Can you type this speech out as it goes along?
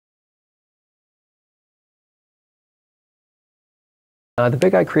The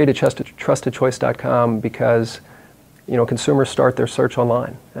big guy created TrustedChoice.com because, consumers start their search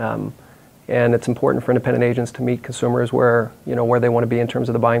online. And it's important for independent agents to meet consumers where they want to be in terms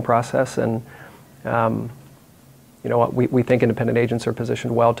of the buying process. And we think independent agents are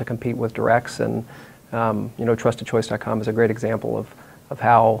positioned well to compete with directs. And TrustedChoice.com is a great example of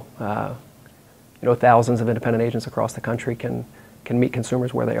how thousands of independent agents across the country can meet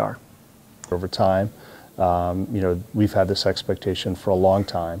consumers where they are. Over time, we've had this expectation for a long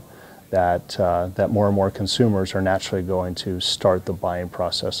time that more and more consumers are naturally going to start the buying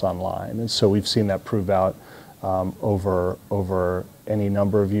process online, and so we've seen that prove out over any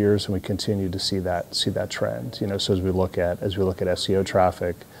number of years, and we continue to see that trend. So as we look at SEO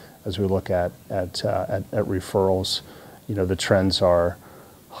traffic, as we look at referrals, the trends are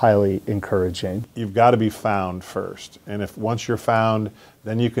highly encouraging. You've got to be found first, and once you're found,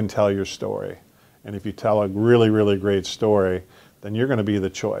 then you can tell your story. And if you tell a really, really great story, then you're going to be the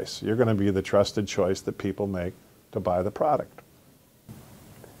choice. You're going to be the trusted choice that people make to buy the product.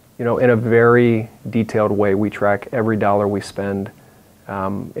 In a very detailed way, we track every dollar we spend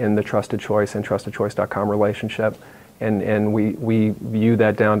in the Trusted Choice and TrustedChoice.com relationship. And we view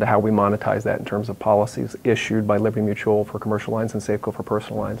that down to how we monetize that in terms of policies issued by Liberty Mutual for commercial lines and Safeco for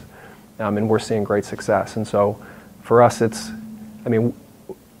personal lines. And we're seeing great success. And so for us,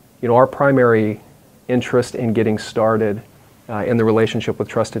 our primary interest in getting started in the relationship with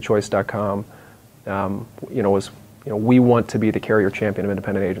TrustedChoice.com was, we want to be the carrier champion of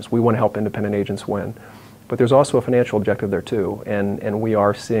independent agents. We want to help independent agents win. But there's also a financial objective there too, and we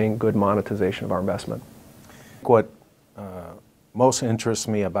are seeing good monetization of our investment. What most interests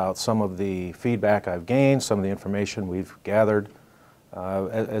me about some of the feedback I've gained, some of the information we've gathered,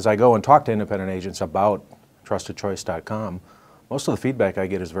 as I go and talk to independent agents about TrustedChoice.com, most of the feedback I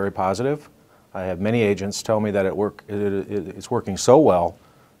get is very positive. I have many agents tell me that it's working so well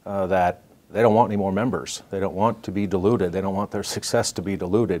that they don't want any more members. They don't want to be diluted. They don't want their success to be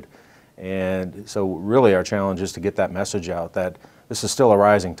diluted. And so really our challenge is to get that message out that this is still a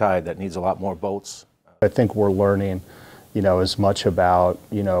rising tide that needs a lot more boats. I think we're learning, as much about,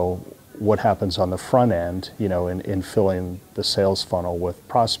 what happens on the front end, in filling the sales funnel with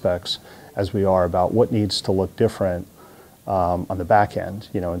prospects as we are about what needs to look different on the back end,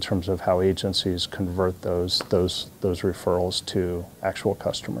 in terms of how agencies convert those referrals to actual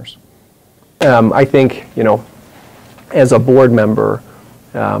customers. I think, as a board member,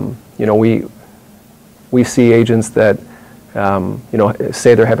 we see agents that,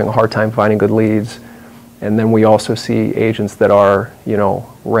 say they're having a hard time finding good leads, and then we also see agents that are,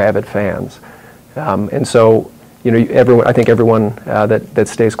 rabid fans. And so, I think everyone that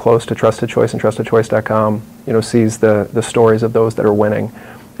stays close to Trusted Choice and TrustedChoice.com, sees the stories of those that are winning.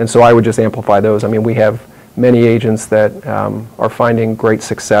 And so I would just amplify those. We have many agents that are finding great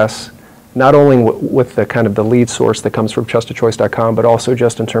success, not only with the kind of the lead source that comes from TrustedChoice.com, but also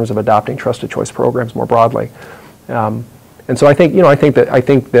just in terms of adopting Trusted Choice programs more broadly. And so I think,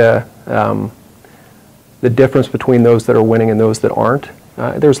 the difference between those that are winning and those that aren't,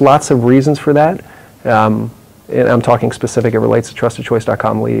 there's lots of reasons for that. And I'm talking specific, it relates to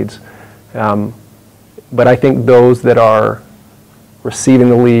TrustedChoice.com leads. But I think those that are receiving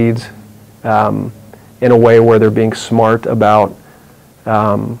the leads in a way where they're being smart about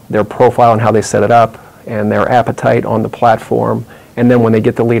their profile and how they set it up and their appetite on the platform, and then when they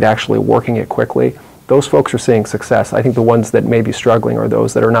get the lead actually working it quickly, those folks are seeing success. I think the ones that may be struggling are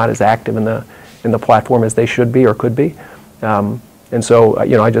those that are not as active in the platform as they should be or could be. And so,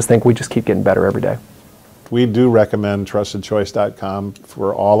 I just think we just keep getting better every day. We do recommend TrustedChoice.com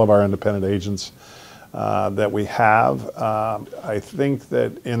for all of our independent agents that we have. I think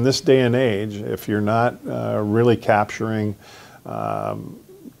that in this day and age, if you're not really capturing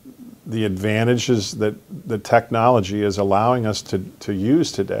the advantages that the technology is allowing us to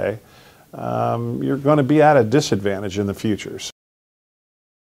use today, you're going to be at a disadvantage in the future.